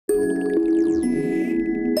We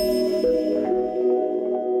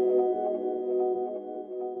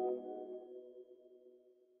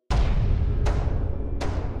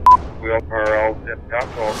are all zipped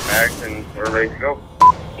up, all packed, and we're ready to go.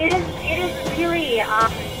 It is really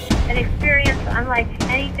an experience unlike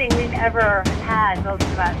anything we've ever had, most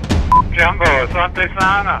of us. Jumbo, Ascent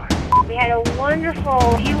Sana. We had a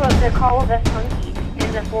wonderful view of the colobus monkeys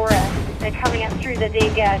in the forest. They're coming up through the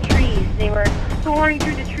big trees. They were soaring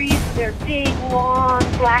through the trees with their big, long,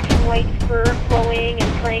 black and white fur flowing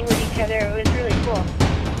and playing with each other. It was really cool.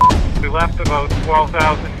 We left about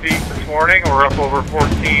 12,000 feet this morning. We're up over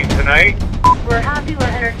 14 tonight. We're happy, we're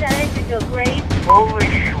energetic, we feel great. Totally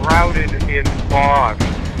shrouded in fog.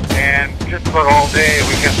 And just about all day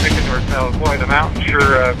we kept thinking to ourselves, boy, the mountains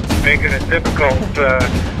sure making it difficult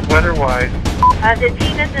weather-wise. The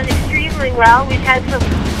team has done extremely well. We've had some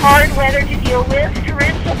hard weather to deal with.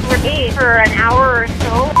 Torrential rain for an hour or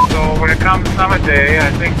so. So when it comes summit day, I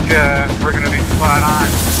think we're going to be spot on.